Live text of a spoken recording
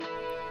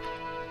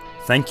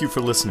Thank you for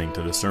listening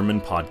to the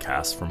sermon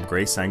podcast from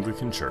Grace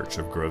Anglican Church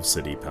of Grove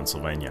City,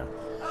 Pennsylvania.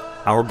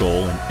 Our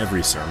goal in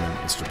every sermon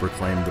is to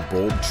proclaim the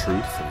bold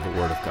truth of the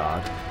Word of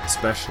God,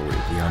 especially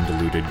the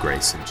undiluted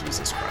grace of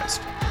Jesus Christ.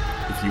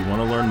 If you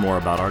want to learn more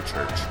about our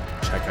church,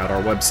 check out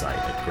our website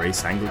at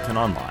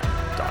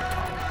graceanglicanonline.com.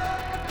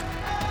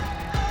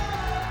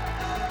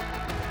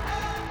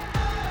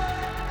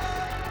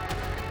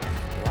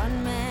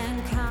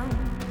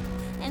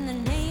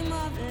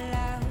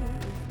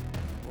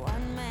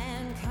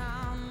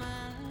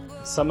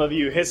 Some of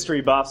you history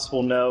buffs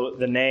will know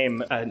the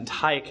name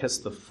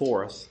Antiochus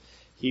IV.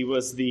 He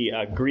was the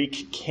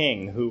Greek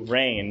king who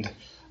reigned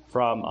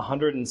from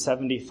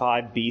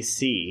 175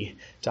 BC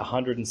to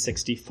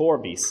 164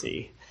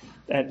 BC.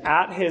 And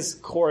at his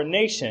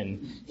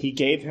coronation, he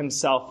gave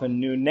himself a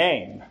new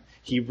name.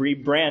 He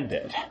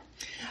rebranded.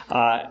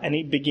 And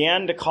he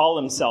began to call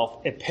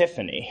himself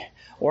Epiphany,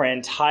 or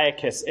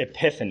Antiochus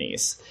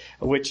Epiphanes,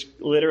 which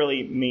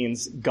literally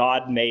means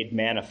God made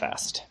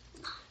manifest.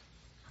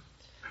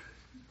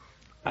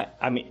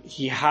 I mean,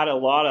 he had a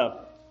lot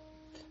of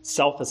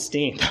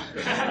self-esteem.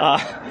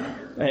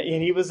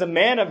 And he was a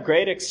man of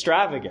great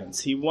extravagance.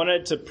 He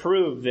wanted to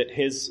prove that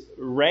his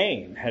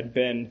reign had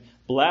been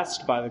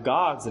blessed by the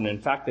gods, and in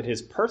fact that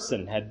his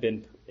person had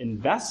been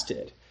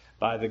invested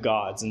by the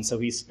gods. And so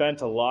he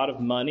spent a lot of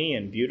money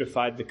and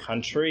beautified the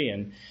country,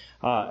 and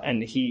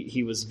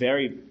he was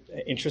very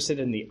interested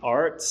in the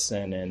arts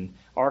and in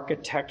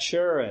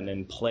architecture and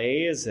in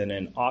plays and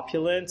in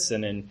opulence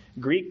and in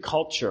Greek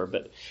culture.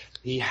 But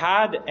he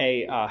had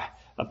a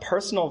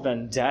personal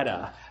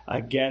vendetta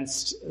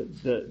against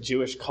the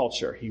Jewish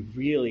culture. He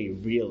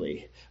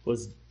really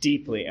was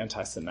deeply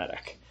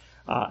anti-Semitic.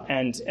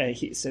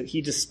 So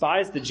he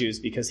despised the Jews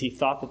because he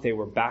thought that they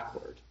were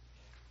backward.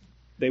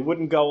 They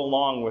wouldn't go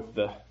along with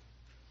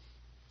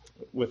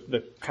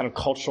the kind of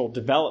cultural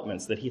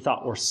developments that he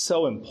thought were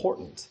so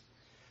important.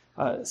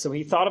 So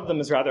he thought of them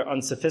as rather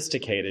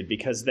unsophisticated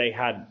because they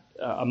had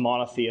a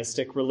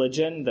monotheistic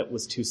religion that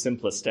was too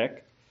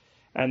simplistic,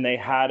 and they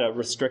had a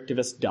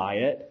restrictivist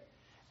diet,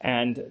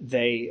 and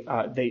they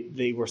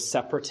were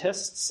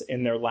separatists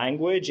in their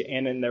language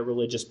and in their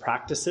religious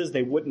practices.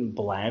 They wouldn't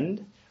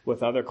blend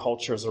with other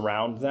cultures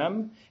around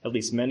them. At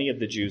least many of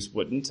the Jews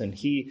wouldn't, and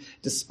he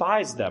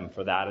despised them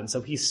for that. And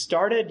so he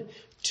started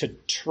to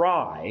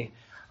try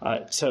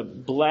to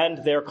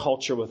blend their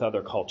culture with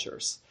other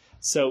cultures.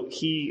 So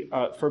he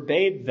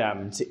forbade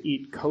them to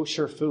eat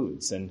kosher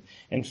foods, and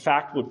in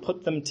fact would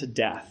put them to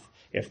death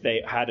if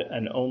they had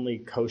an only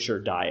kosher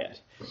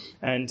diet.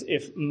 And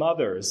if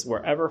mothers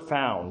were ever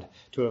found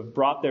to have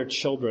brought their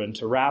children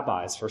to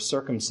rabbis for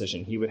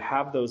circumcision, he would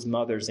have those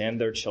mothers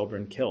and their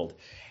children killed.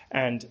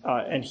 And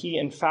he,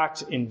 in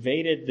fact,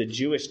 invaded the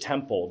Jewish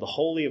temple, the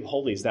Holy of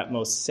Holies, that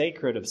most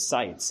sacred of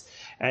sites.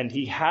 And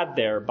he had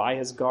there, by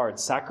his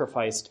guards,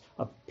 sacrificed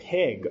a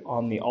pig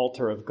on the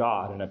altar of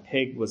God. And a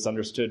pig was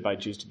understood by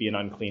Jews to be an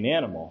unclean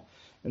animal.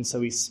 And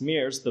so he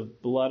smears the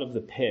blood of the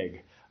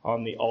pig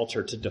on the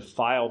altar to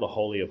defile the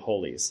Holy of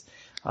Holies.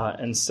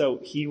 And so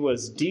he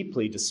was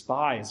deeply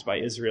despised by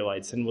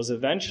Israelites and was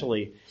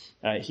eventually,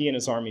 he and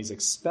his armies,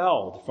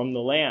 expelled from the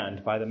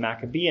land by the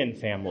Maccabean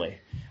family.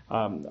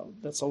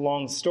 That's a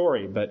long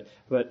story, but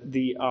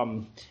the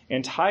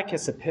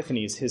Antiochus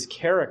Epiphanes, his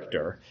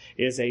character,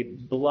 is a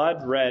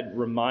blood-red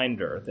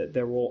reminder that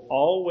there will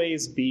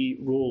always be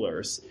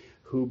rulers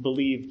who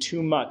believe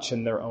too much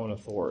in their own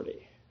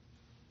authority,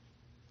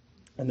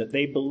 and that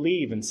they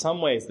believe in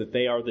some ways that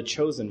they are the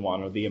chosen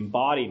one or the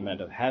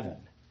embodiment of heaven.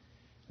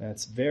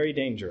 That's very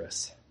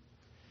dangerous.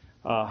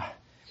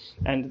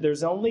 And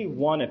there's only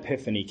one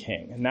Epiphany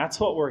king, and that's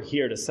what we're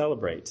here to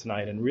celebrate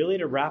tonight, and really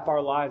to wrap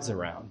our lives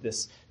around,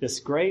 this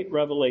great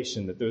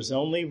revelation that there's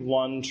only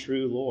one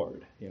true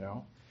Lord, you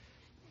know.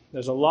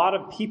 There's a lot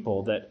of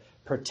people that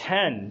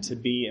pretend to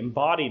be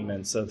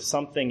embodiments of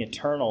something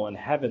eternal and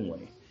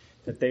heavenly,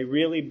 that they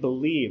really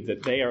believe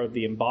that they are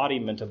the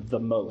embodiment of the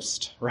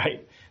most,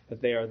 right?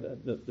 That they are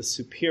the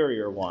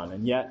superior one,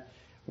 and yet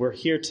we're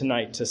here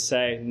tonight to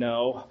say,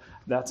 no,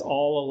 that's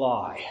all a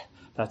lie.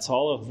 That's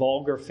all a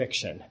vulgar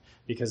fiction,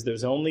 because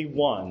there's only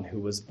one who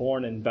was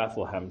born in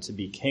Bethlehem to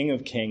be King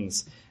of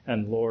Kings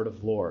and Lord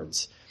of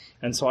Lords.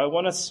 And so I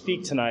want to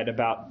speak tonight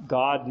about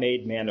God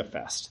made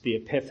manifest, the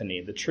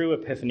Epiphany, the true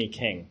Epiphany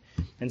King,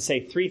 and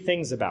say three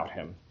things about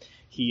him.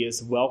 He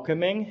is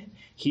welcoming,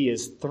 he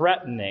is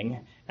threatening,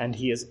 and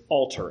he is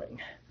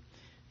altering.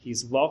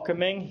 He's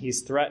welcoming,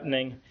 he's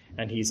threatening,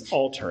 and he's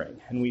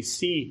altering. And we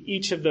see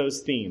each of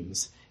those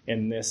themes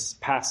in this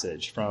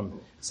passage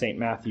from St.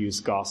 Matthew's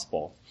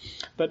Gospel.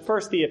 But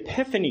first, the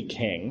Epiphany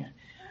King,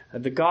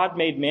 the God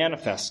made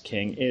manifest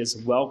King, is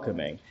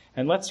welcoming.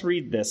 And let's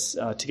read this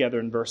together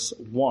in verse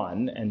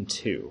 1 and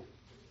 2.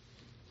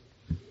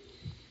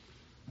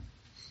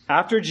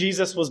 After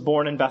Jesus was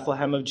born in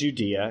Bethlehem of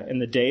Judea, in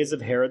the days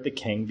of Herod the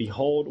king,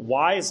 behold,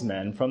 wise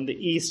men from the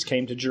east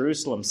came to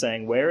Jerusalem,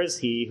 saying, "Where is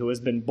he who has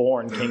been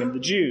born King of the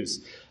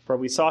Jews? For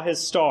we saw his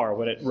star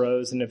when it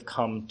rose and have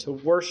come to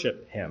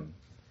worship him."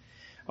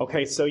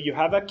 Okay, so you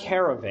have a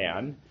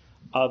caravan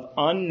of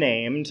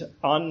unnamed,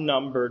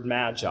 unnumbered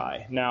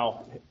magi.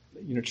 Now,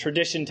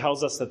 tradition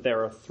tells us that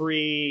there are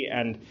 3,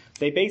 and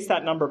they base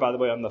that number, by the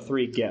way, on the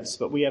 3 gifts,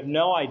 but we have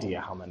no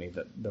idea how many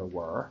that there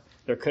were.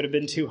 There could have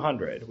been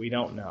 200. We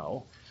don't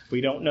know.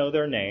 We don't know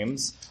their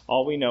names.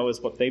 All we know is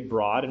what they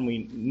brought, and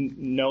we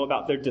know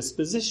about their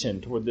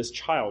disposition toward this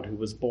child who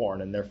was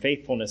born and their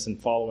faithfulness in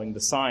following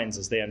the signs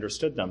as they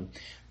understood them.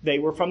 They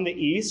were from the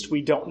east.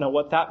 We don't know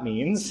what that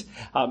means.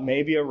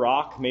 Maybe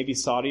Iraq, maybe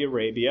Saudi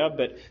Arabia,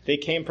 but they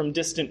came from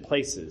distant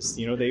places.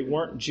 They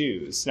weren't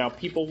Jews. Now,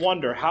 people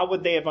wonder, how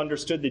would they have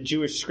understood the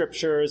Jewish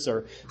scriptures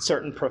or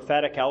certain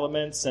prophetic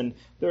elements? And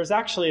there's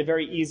actually a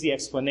very easy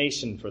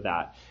explanation for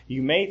that.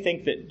 You may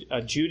think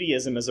that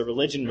Judaism as a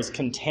religion was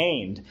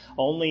contained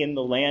only in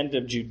the land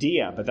of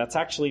Judea, but that's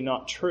actually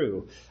not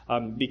true,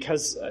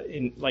 because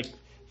in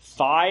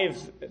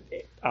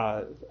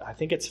I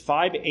think it's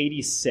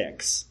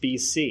 586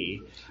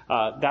 BC,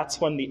 that's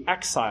when the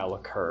exile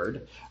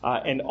occurred,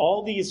 and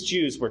all these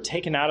Jews were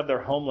taken out of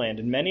their homeland,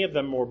 and many of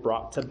them were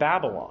brought to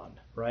Babylon,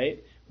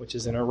 right, which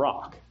is in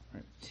Iraq.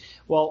 Right?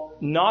 Well,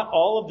 not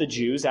all of the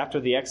Jews, after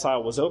the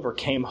exile was over,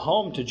 came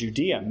home to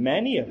Judea.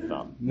 Many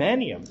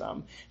of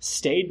them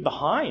stayed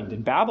behind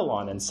in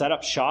Babylon and set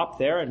up shop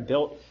there and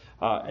built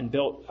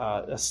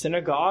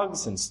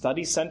synagogues and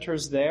study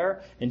centers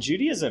there. And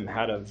Judaism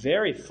had a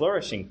very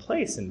flourishing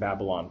place in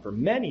Babylon for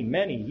many,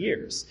 many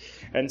years.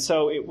 And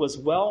so it was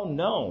well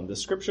known. The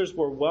scriptures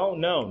were well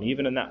known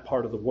even in that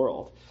part of the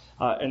world.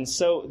 And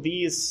so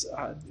these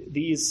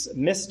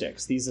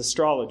mystics, these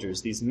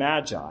astrologers, these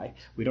magi,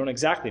 we don't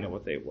exactly know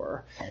what they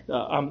were,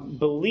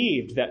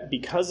 believed that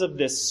because of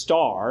this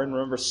star, and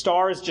remember,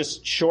 star is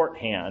just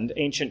shorthand,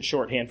 ancient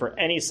shorthand for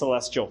any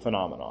celestial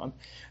phenomenon.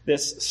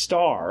 This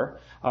star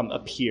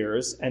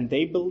appears, and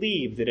they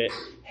believed that it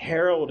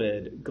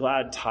heralded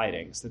glad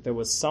tidings, that there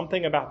was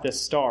something about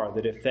this star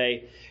that if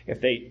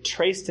they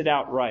traced it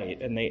out right,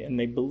 and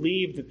they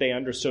believed that they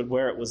understood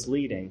where it was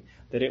leading,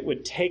 that it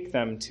would take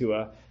them to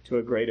a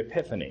great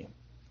epiphany.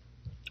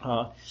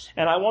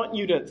 And I want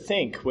you to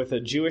think with a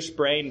Jewish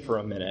brain for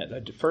a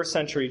minute, a first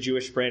century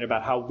Jewish brain,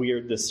 about how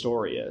weird this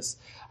story is.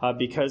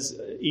 Because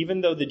even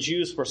though the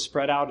Jews were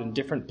spread out in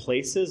different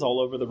places all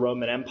over the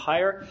Roman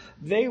Empire,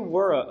 they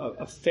were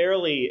a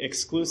fairly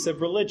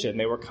exclusive religion.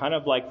 They were kind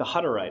of like the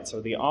Hutterites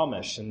or the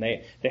Amish, and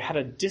they had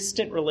a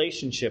distant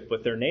relationship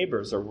with their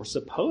neighbors, or were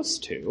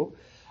supposed to,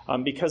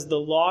 because the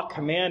law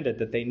commanded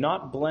that they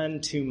not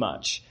blend too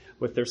much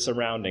with their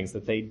surroundings,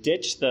 that they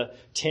ditch the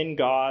tin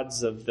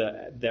gods of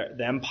the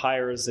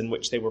empires in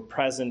which they were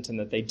present, and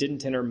that they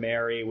didn't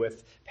intermarry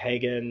with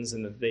pagans,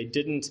 and that they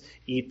didn't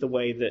eat the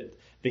way that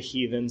the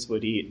heathens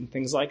would eat, and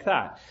things like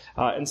that.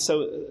 And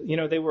so,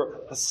 they were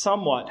a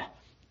somewhat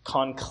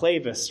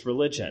conclavist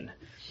religion.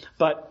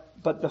 But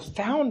the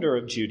founder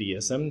of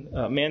Judaism,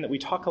 a man that we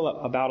talk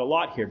about a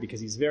lot here because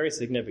he's very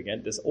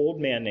significant, this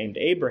old man named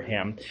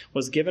Abraham,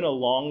 was given a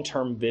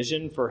long-term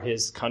vision for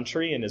his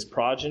country and his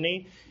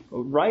progeny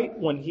right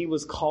when he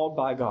was called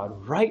by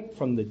God, right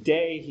from the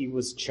day he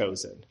was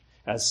chosen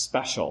as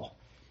special,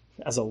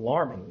 as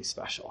alarmingly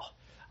special.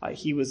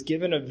 He was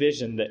given a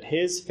vision that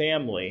his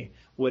family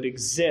would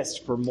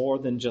exist for more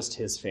than just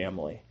his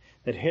family,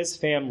 that his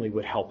family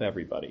would help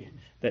everybody,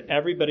 that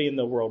everybody in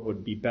the world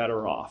would be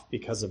better off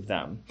because of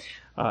them,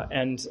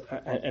 and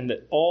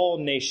that all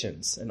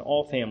nations and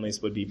all families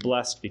would be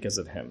blessed because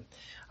of him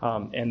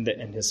and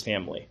his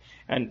family.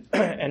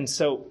 And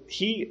so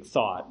he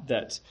thought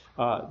that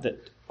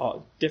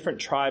different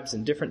tribes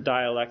and different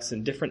dialects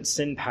and different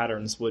sin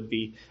patterns would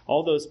be,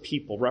 all those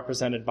people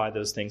represented by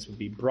those things would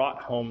be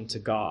brought home to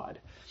God.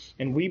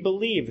 And we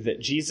believe that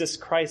Jesus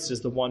Christ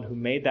is the one who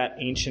made that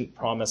ancient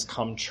promise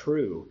come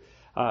true.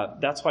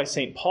 That's why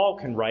St. Paul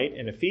can write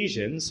in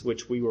Ephesians,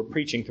 which we were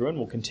preaching through and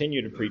will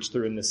continue to preach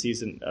through in the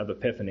season of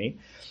Epiphany.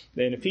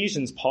 In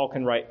Ephesians, Paul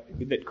can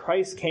write that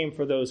Christ came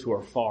for those who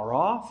are far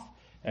off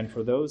and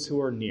for those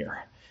who are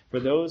near, for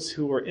those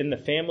who were in the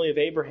family of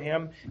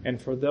Abraham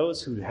and for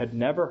those who had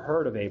never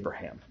heard of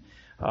Abraham.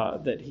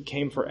 That he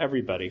came for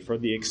everybody, for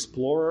the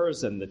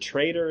explorers and the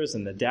traders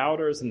and the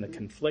doubters and the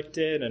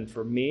conflicted, and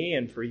for me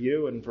and for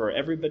you and for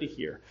everybody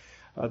here.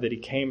 That he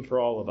came for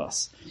all of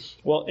us.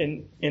 Well,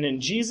 in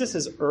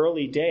Jesus'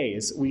 early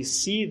days, we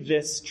see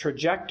this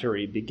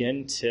trajectory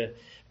begin to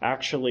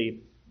actually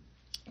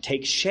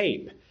take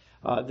shape.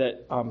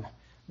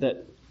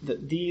 That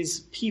these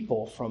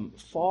people from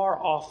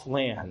far off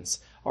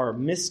lands are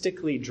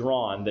mystically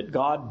drawn, that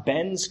God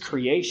bends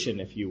creation,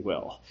 if you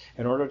will,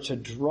 in order to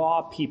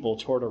draw people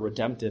toward a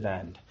redemptive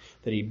end,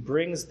 that he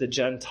brings the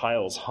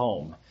Gentiles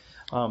home.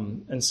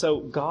 And so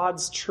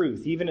God's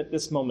truth, even at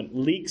this moment,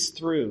 leaks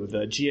through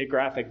the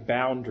geographic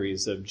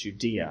boundaries of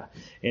Judea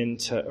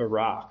into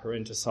Iraq or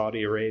into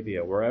Saudi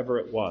Arabia, wherever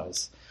it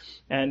was.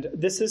 And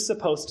this is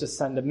supposed to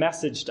send a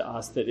message to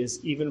us that is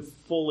even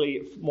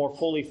more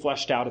fully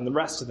fleshed out in the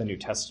rest of the New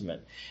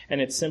Testament. And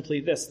it's simply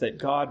this, that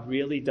God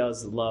really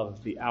does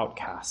love the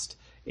outcast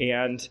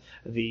and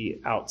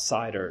the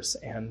outsiders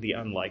and the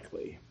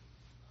unlikely.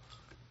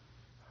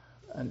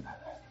 And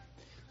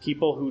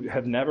people who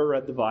have never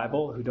read the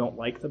Bible, who don't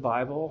like the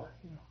Bible,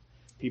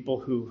 people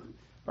who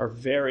are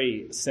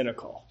very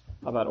cynical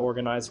about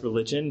organized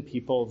religion,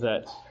 people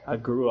that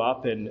grew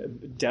up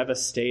in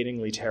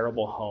devastatingly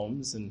terrible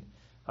homes, and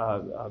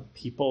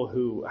people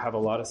who have a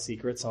lot of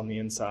secrets on the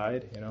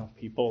inside,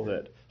 people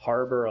that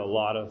harbor a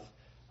lot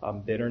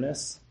of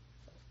bitterness.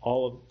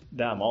 All of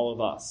them, all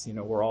of us,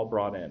 we're all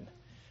brought in.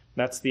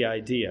 That's the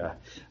idea.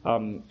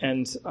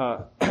 And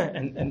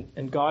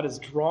God is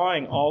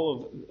drawing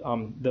all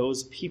of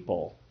those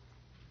people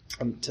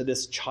to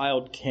this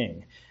child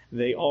king.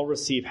 They all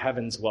receive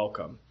heaven's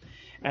welcome.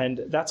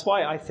 And that's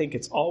why I think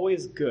it's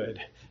always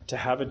good to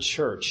have a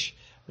church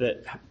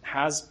that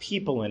has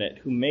people in it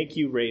who make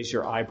you raise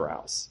your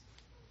eyebrows.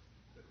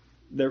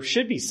 There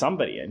should be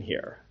somebody in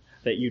here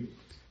that you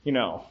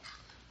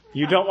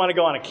don't want to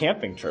go on a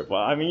camping trip.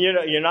 Well, I mean,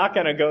 you're not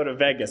going to go to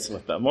Vegas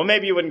with them. Well,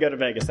 maybe you wouldn't go to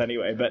Vegas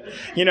anyway, but,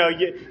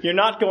 you're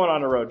not going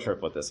on a road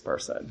trip with this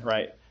person,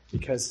 right?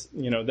 Because,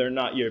 they're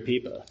not your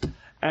people.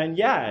 And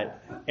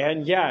yet,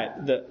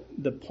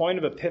 the point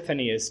of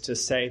Epiphany is to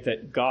say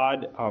that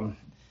God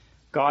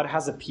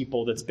has a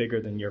people that's bigger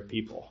than your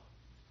people.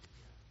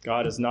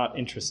 God is not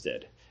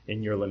interested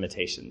in your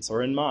limitations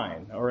or in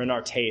mine or in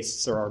our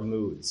tastes or our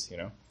moods,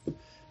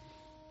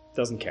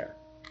 Doesn't care.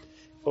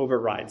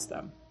 Overrides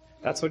them.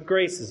 That's what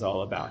grace is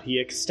all about.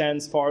 He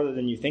extends farther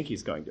than you think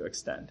he's going to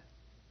extend.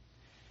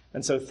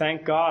 And so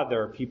thank God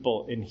there are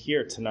people in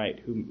here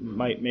tonight who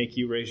might make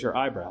you raise your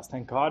eyebrows.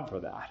 Thank God for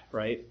that,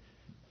 right?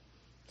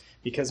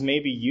 Because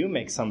maybe you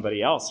make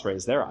somebody else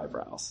raise their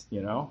eyebrows,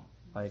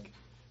 Like,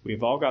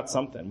 we've all got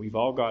something. We've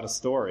all got a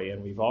story,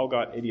 and we've all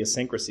got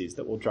idiosyncrasies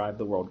that will drive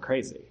the world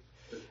crazy.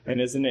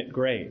 And isn't it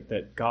great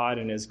that God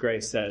in his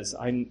grace says,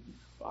 I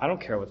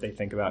don't care what they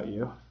think about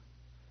you.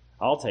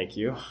 I'll take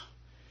you,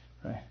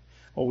 right?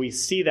 Well, we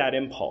see that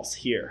impulse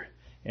here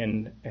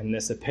in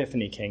this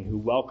Epiphany king who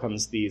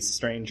welcomes these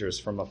strangers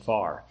from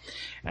afar.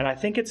 And I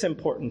think it's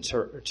important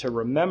to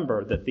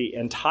remember that the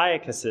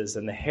Antiochuses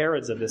and the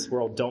Herods of this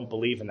world don't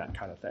believe in that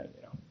kind of thing.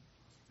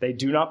 They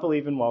do not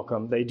believe in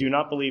welcome. They do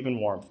not believe in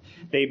warmth.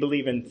 They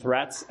believe in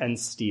threats and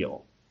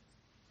steel.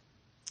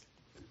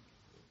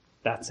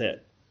 That's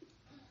it.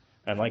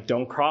 And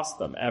don't cross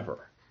them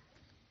ever.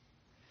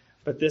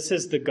 But this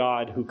is the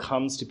God who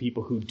comes to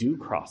people who do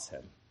cross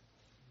him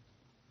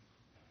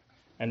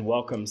and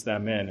welcomes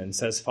them in and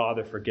says,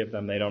 Father, forgive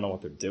them. They don't know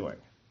what they're doing.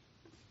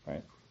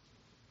 Right?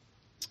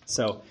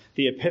 So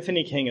the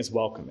Epiphany king is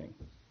welcoming.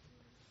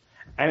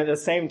 And at the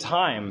same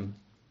time,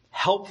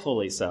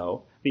 helpfully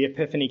so, the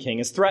Epiphany king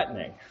is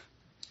threatening.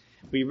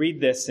 We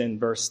read this in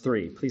verse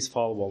 3. Please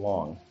follow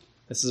along.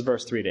 This is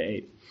verse 3 to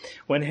 8.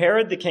 When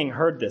Herod the king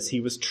heard this,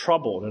 he was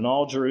troubled, and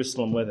all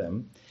Jerusalem with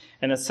him.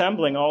 And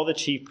assembling all the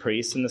chief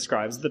priests and the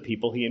scribes of the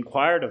people, he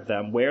inquired of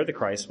them where the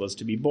Christ was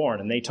to be born.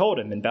 And they told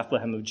him, in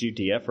Bethlehem of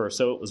Judea, for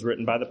so it was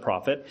written by the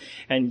prophet,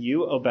 And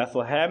you, O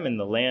Bethlehem, in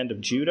the land of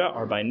Judah,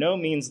 are by no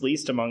means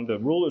least among the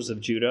rulers of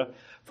Judah,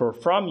 for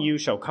from you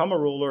shall come a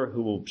ruler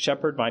who will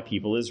shepherd my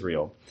people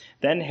Israel.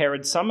 Then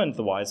Herod summoned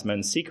the wise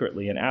men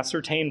secretly and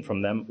ascertained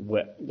from them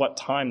what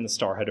time the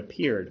star had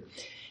appeared.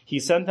 He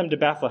sent them to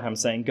Bethlehem,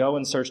 saying, Go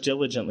and search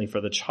diligently for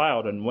the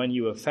child, and when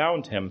you have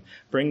found him,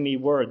 bring me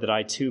word that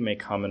I too may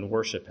come and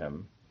worship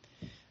him.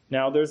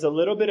 Now, there's a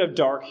little bit of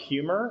dark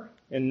humor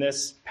in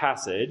this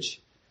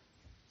passage.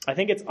 I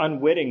think it's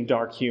unwitting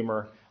dark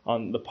humor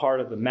on the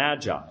part of the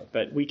Magi,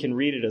 but we can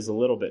read it as a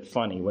little bit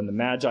funny. When the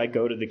Magi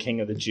go to the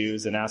king of the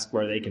Jews and ask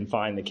where they can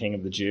find the king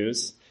of the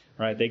Jews,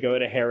 right? They go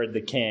to Herod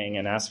the king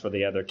and ask for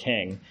the other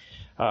king.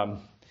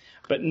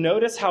 But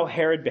notice how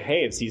Herod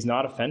behaves. He's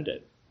not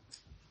offended.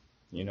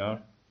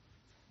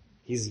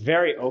 He's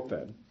very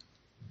open.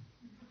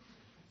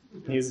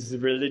 He's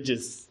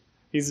religious.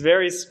 He's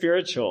very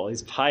spiritual.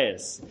 He's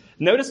pious.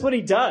 Notice what he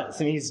does.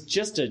 I mean,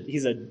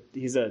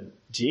 he's a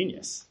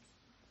genius.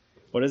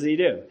 What does he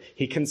do?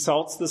 He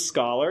consults the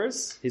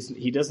scholars.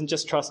 He doesn't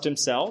just trust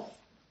himself.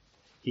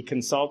 He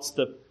consults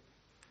the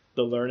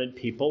learned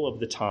people of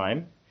the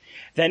time.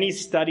 Then he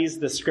studies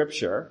the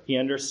scripture. He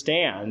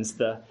understands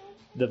the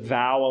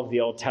vow of the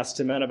Old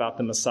Testament about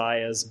the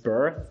Messiah's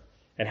birth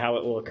and how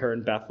it will occur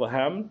in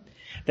Bethlehem.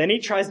 Then he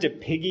tries to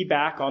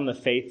piggyback on the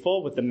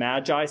faithful with the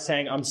Magi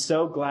saying, I'm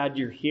so glad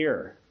you're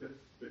here.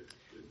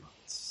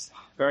 It's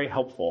very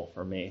helpful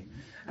for me.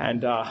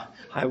 And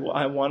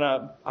I want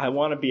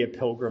to be a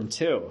pilgrim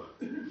too,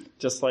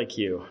 just like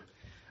you.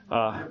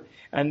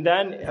 And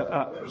then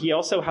he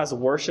also has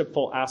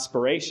worshipful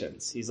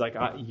aspirations. He's like,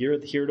 you're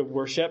here to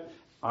worship.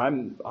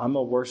 I'm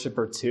a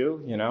worshiper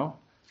too,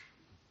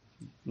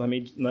 Let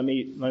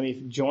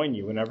me join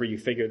you whenever you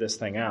figure this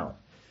thing out.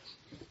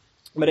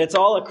 But it's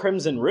all a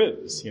crimson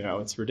ruse,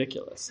 it's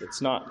ridiculous.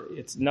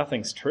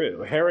 Nothing's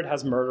true. Herod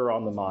has murder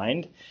on the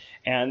mind,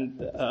 and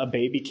a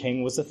baby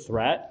king was a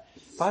threat.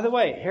 By the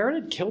way,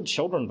 Herod had killed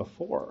children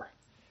before.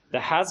 The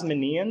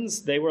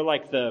Hasmoneans, they were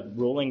like the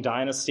ruling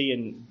dynasty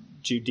in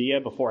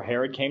Judea before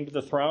Herod came to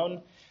the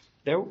throne.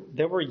 There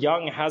were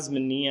young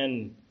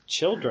Hasmonean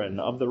children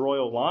of the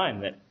royal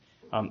line that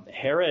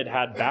Herod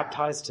had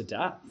baptized to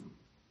death.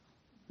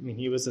 I mean,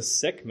 he was a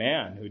sick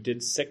man who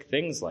did sick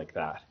things like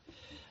that.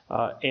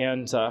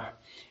 And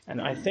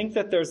I think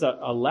that there's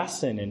a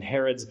lesson in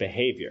Herod's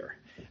behavior.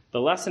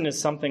 The lesson is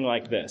something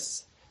like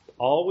this.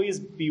 Always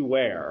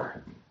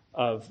beware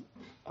of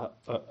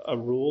a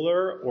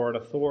ruler or an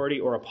authority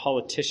or a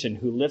politician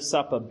who lifts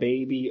up a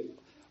baby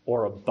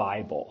or a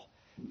Bible,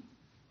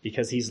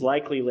 because he's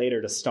likely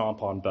later to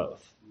stomp on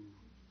both.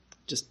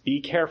 Just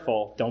be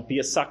careful. Don't be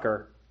a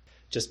sucker.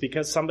 Just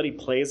because somebody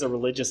plays a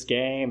religious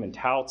game and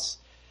touts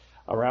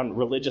around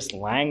religious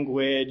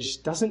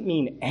language doesn't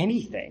mean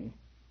anything,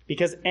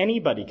 because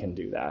anybody can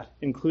do that,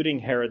 including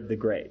Herod the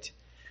Great.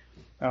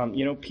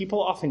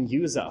 People often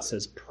use us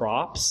as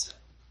props,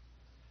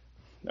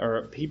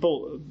 or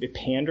people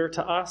pander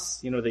to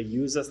us. They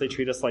use us, they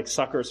treat us like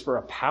suckers for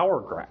a power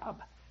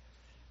grab.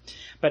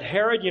 But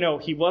Herod,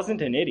 he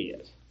wasn't an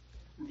idiot.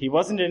 He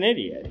wasn't an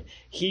idiot.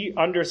 He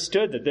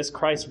understood that this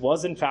Christ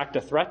was in fact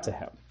a threat to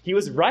him. He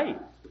was right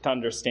to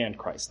understand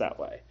Christ that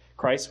way.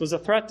 Christ was a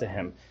threat to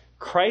him.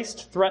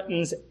 Christ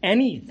threatens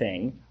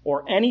anything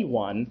or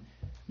anyone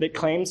that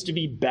claims to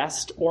be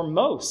best or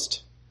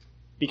most,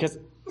 because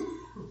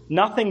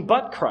nothing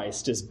but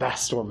Christ is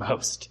best or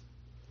most.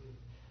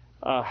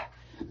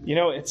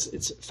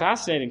 It's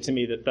fascinating to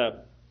me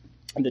that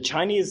the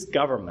Chinese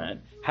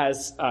government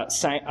has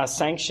a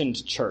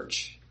sanctioned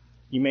church.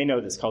 You may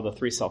know this, called the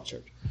Three Self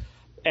Church.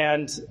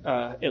 And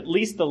at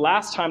least the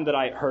last time that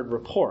I heard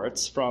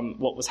reports from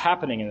what was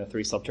happening in the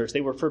Three Self Church,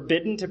 they were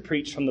forbidden to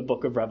preach from the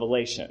book of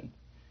Revelation.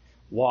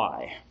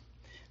 Why?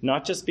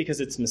 Not just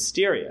because it's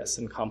mysterious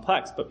and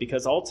complex, but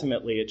because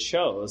ultimately it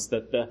shows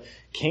that the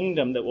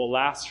kingdom that will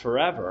last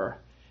forever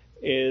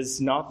is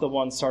not the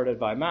one started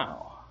by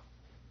Mao,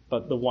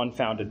 but the one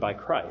founded by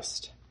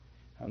Christ.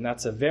 And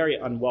that's a very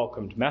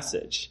unwelcomed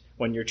message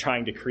when you're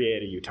trying to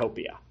create a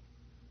utopia.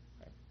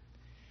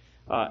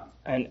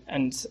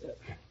 And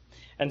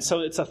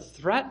so it's a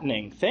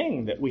threatening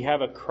thing that we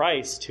have a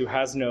Christ who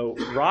has no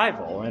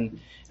rival,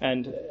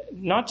 and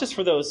not just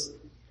for those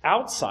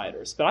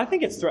outsiders, but I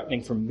think it's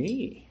threatening for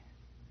me.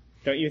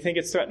 Don't you think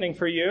it's threatening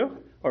for you,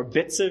 or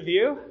bits of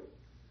you?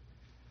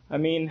 I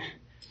mean,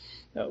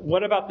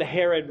 what about the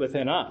Herod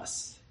within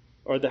us,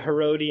 or the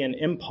Herodian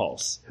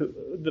impulse,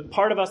 the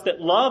part of us that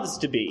loves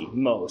to be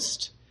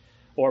most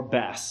or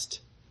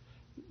best?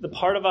 The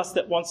part of us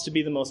that wants to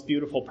be the most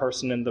beautiful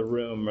person in the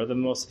room, or the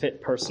most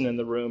fit person in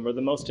the room, or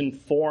the most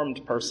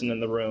informed person in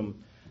the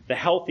room, the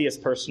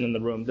healthiest person in the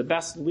room, the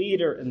best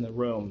leader in the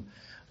room,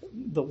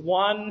 the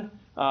one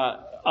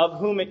of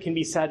whom it can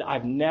be said,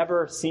 I've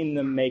never seen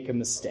them make a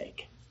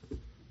mistake.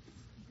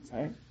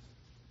 Right?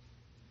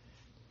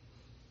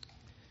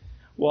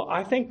 Well,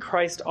 I think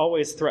Christ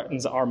always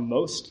threatens our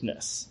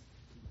mostness.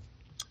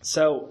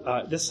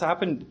 So this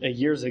happened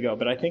years ago,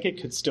 but I think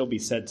it could still be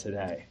said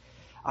today.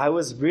 I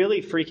was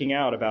really freaking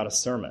out about a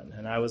sermon,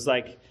 and I was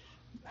like,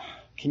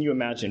 can you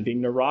imagine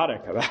being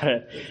neurotic about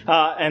it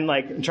and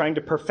like trying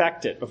to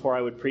perfect it before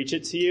I would preach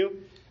it to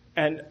you?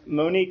 And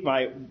Monique,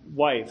 my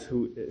wife,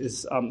 who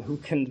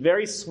can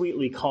very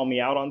sweetly call me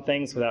out on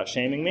things without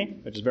shaming me,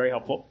 which is very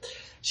helpful,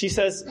 she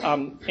says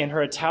in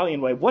her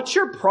Italian way, "What's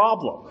your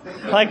problem?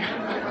 Like,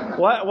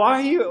 why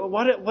are you?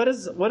 What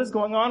is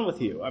going on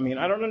with you? I mean,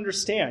 I don't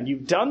understand.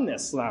 You've done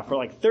this now for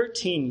like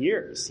 13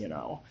 years.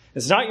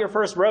 It's not your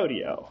first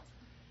rodeo."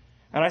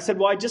 And I said,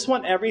 "Well, I just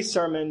want every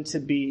sermon to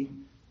be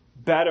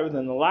better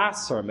than the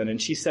last sermon."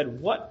 And she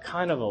said, "What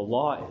kind of a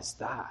law is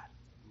that?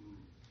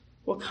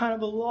 What kind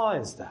of a law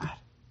is that?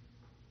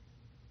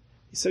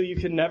 So you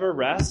can never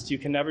rest? You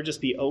can never just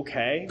be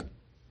okay?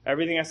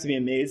 Everything has to be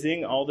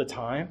amazing all the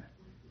time?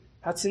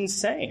 That's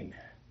insane.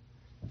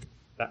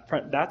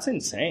 That's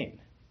insane.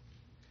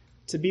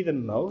 To be the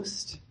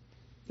most,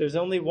 there's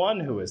only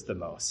one who is the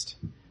most.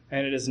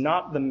 And it is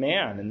not the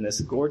man in this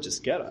gorgeous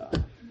getup.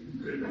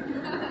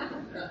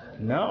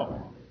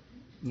 No.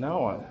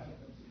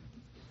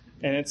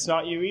 And it's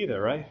not you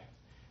either, right?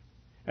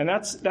 And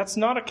that's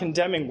not a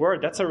condemning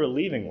word. That's a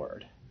relieving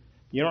word.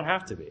 You don't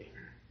have to be.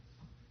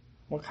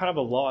 What kind of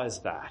a law is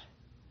that?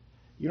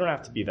 You don't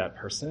have to be that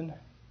person.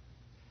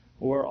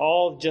 We're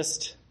all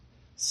just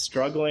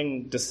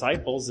struggling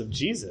disciples of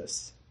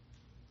Jesus.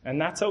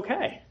 And that's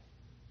okay.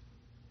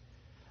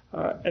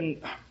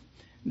 And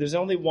there's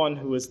only one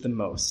who is the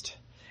most.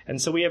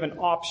 And so we have an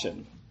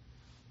option.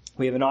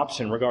 We have an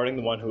option regarding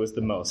the one who is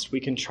the most. We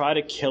can try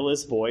to kill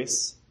his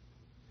voice,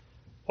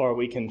 or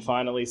we can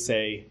finally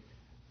say,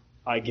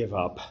 I give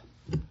up,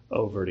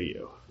 over to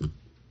you.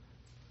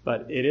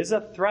 But it is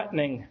a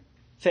threatening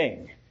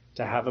thing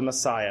to have a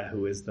Messiah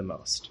who is the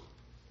most.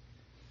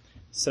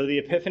 So the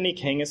Epiphany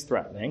king is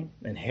threatening,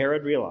 and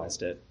Herod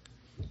realized it.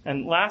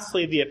 And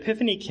lastly, the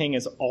Epiphany king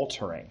is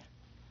altering.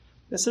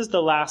 This is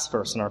the last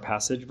verse in our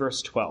passage,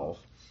 verse 12.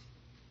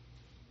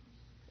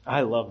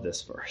 I love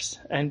this verse.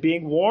 And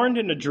being warned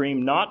in a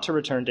dream not to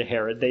return to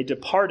Herod, they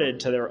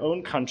departed to their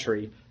own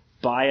country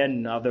by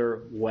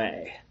another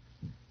way.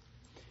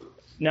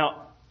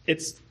 Now,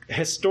 it's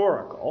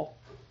historical.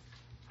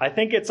 I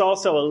think it's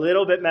also a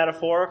little bit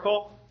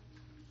metaphorical.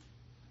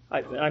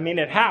 I mean,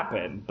 it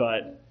happened,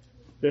 but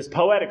There's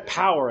poetic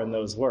power in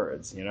those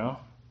words,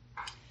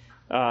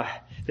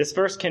 This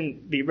verse can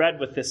be read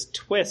with this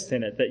twist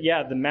in it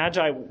that, the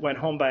Magi went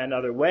home by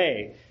another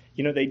way.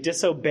 They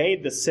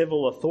disobeyed the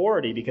civil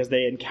authority because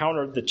they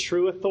encountered the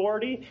true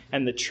authority,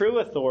 and the true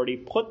authority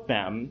put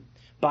them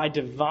by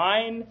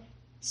divine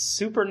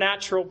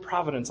supernatural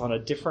providence on a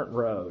different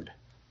road.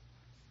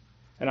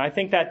 And I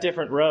think that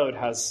different road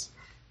has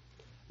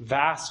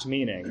vast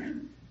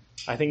meaning.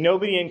 I think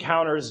nobody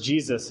encounters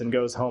Jesus and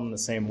goes home the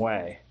same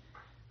way.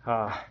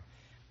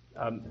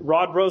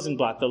 Rod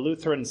Rosenblatt, the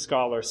Lutheran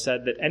scholar,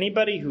 said that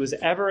anybody who has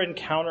ever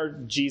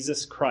encountered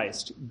Jesus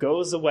Christ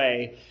goes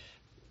away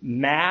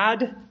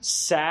mad,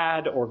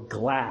 sad, or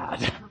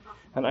glad.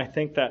 And I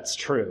think that's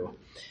true.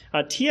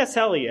 T.S.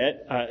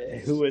 Eliot,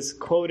 who is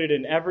quoted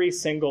in every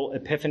single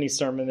Epiphany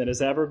sermon that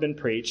has ever been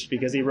preached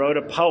because he wrote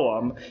a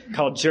poem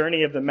called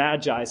Journey of the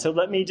Magi. So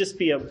let me just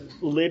be a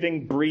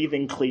living,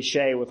 breathing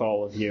cliche with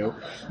all of you.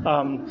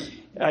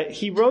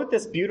 He wrote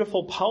this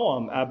beautiful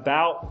poem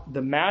about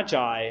the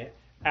Magi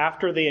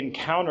after they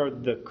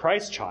encountered the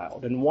Christ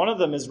child. And one of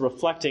them is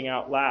reflecting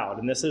out loud,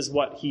 and this is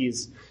what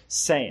he's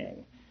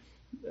saying.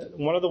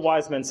 One of the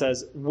wise men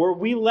says, "Were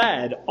we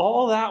led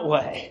all that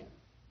way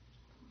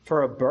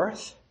for a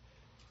birth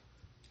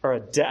or a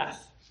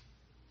death?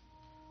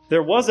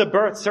 There was a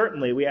birth,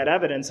 certainly. We had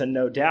evidence and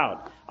no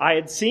doubt. I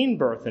had seen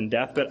birth and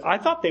death, but I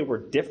thought they were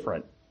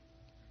different.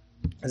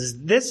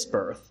 As this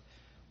birth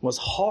was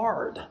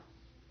hard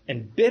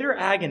and bitter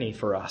agony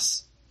for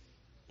us,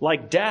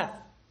 like death,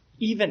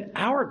 even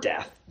our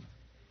death.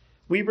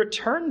 We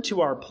return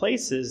to our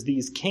places,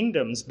 these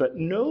kingdoms, but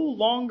no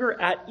longer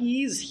at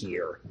ease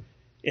here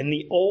in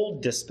the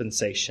old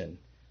dispensation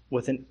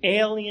with an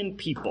alien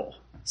people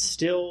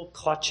still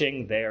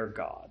clutching their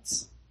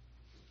gods."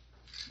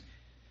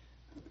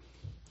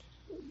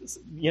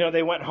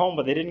 They went home,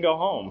 but they didn't go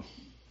home.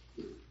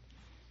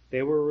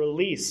 They were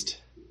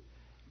released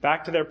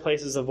back to their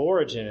places of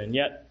origin, and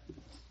yet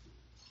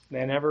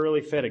they never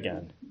really fit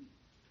again.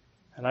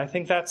 And I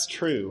think that's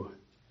true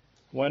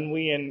when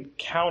we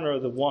encounter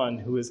the one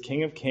who is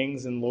King of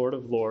Kings and Lord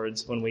of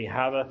Lords, when we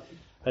have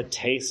a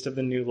taste of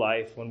the new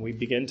life, when we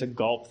begin to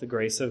gulp the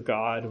grace of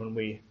God, when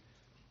we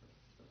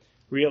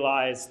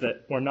realize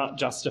that we're not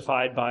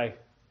justified by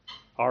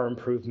our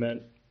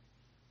improvement,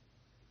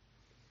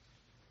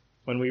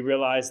 when we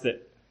realize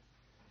that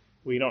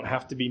we don't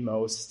have to be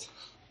most,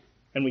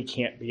 and we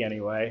can't be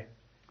anyway.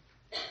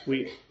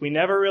 We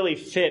never really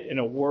fit in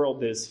a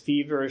world that is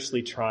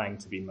feverishly trying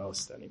to be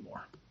most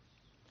anymore.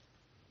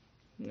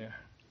 Yeah.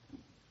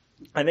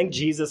 I think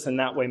Jesus in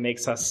that way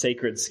makes us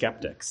sacred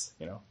skeptics,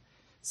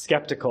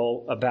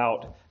 skeptical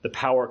about the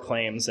power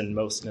claims and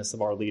mostness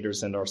of our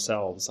leaders and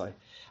ourselves.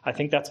 I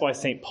think that's why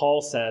St.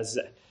 Paul says,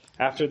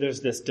 after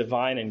there's this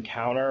divine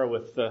encounter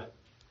with the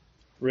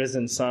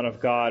risen Son of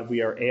God,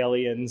 we are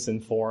aliens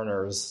and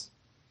foreigners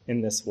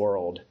in this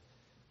world.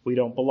 We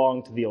don't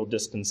belong to the old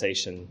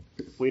dispensation.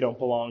 We don't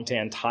belong to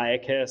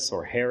Antiochus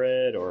or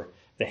Herod or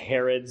the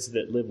Herods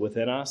that live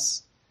within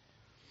us.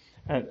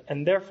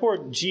 And therefore,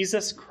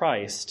 Jesus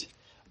Christ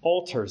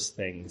alters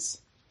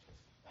things.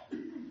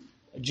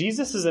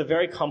 Jesus is a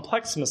very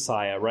complex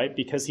Messiah, right?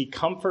 Because he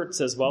comforts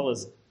as well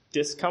as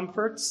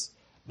discomforts,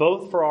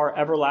 both for our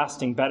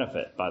everlasting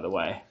benefit, by the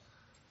way.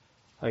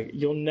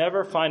 You'll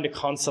never find a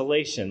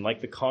consolation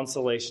like the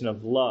consolation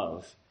of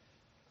love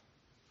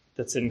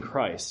that's in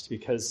Christ,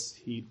 because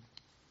he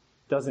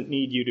doesn't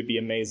need you to be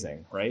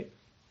amazing, right?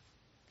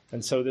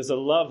 And so there's a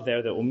love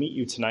there that will meet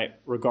you tonight,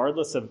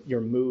 regardless of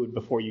your mood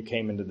before you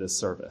came into this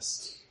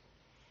service.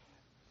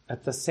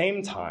 At the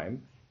same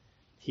time,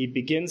 he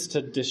begins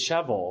to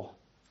dishevel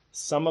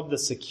some of the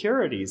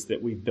securities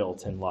that we've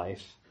built in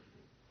life,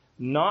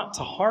 not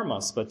to harm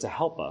us, but to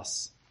help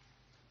us.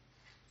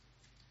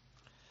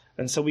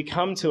 And so we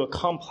come to a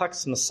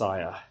complex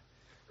Messiah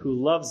who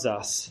loves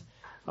us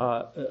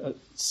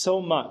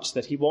so much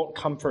that he won't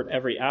comfort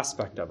every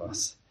aspect of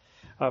us.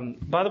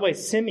 By the way,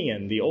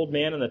 Simeon, the old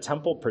man in the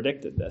temple,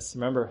 predicted this.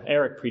 Remember,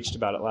 Eric preached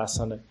about it last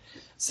Sunday.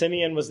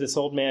 Simeon was this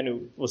old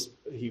man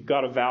he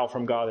got a vow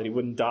from God that he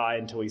wouldn't die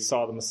until he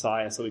saw the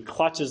Messiah. So he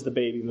clutches the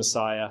baby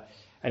Messiah,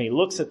 and he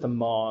looks at the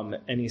mom,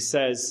 and he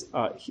says,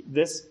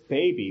 this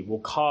baby will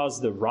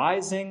cause the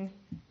rising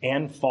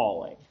and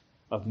falling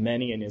of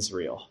many in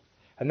Israel.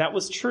 And that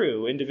was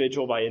true,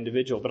 individual by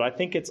individual, but I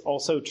think it's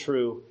also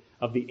true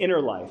of the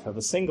inner life of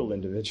a single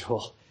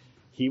individual.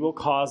 He will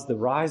cause the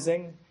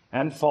rising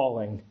and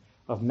falling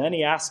of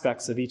many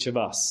aspects of each of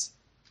us,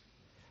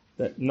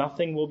 that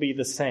nothing will be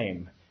the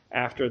same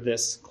after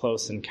this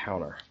close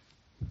encounter.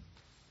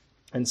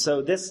 And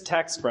so this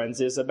text, friends,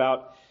 is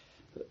about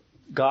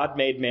God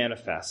made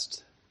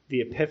manifest, the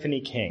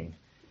Epiphany King.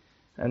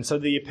 And so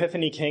the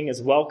Epiphany King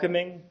is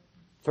welcoming,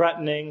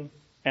 threatening,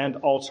 and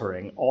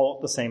altering all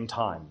at the same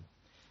time.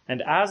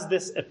 And as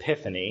this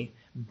Epiphany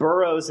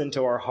burrows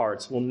into our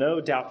hearts, we'll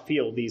no doubt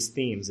feel these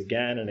themes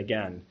again and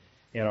again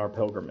in our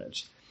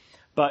pilgrimage.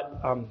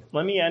 But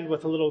let me end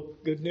with a little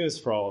good news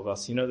for all of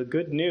us. The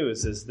good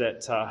news is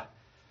that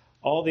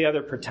all the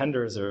other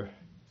pretenders are,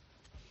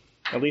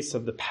 at least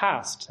of the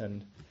past,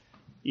 and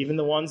even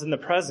the ones in the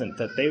present,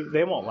 that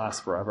they won't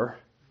last forever.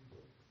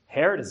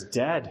 Herod is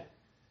dead.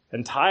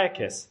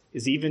 Antiochus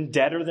is even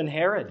deader than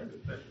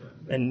Herod.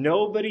 And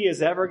nobody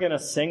is ever going to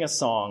sing a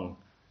song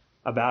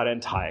about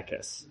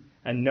Antiochus.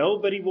 And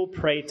nobody will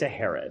pray to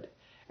Herod.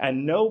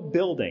 And no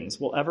buildings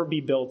will ever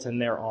be built in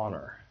their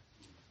honor.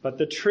 But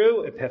the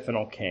true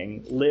epiphanal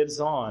king lives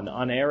on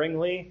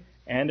unerringly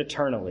and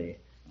eternally.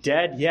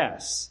 Dead,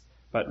 yes,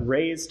 but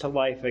raised to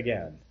life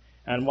again.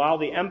 And while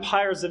the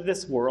empires of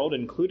this world,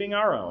 including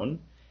our own,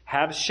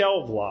 have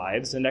shelved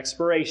lives and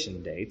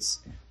expiration dates,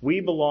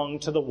 we belong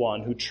to the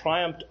one who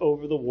triumphed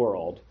over the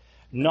world,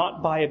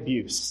 not by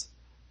abuse,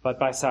 but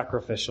by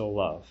sacrificial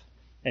love.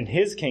 And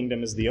his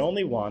kingdom is the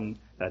only one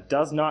that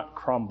does not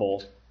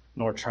crumble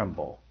nor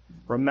tremble.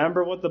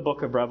 Remember what the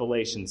book of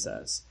Revelation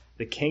says.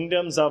 The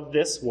kingdoms of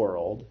this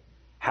world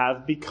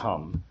have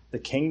become the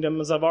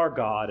kingdoms of our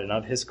God and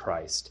of his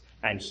Christ,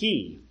 and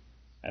he,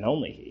 and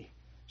only he,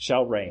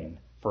 shall reign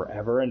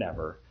forever and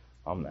ever.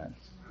 Amen.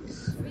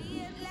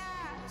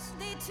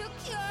 They took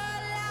your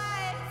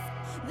life,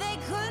 they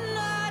could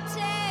not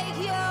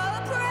take your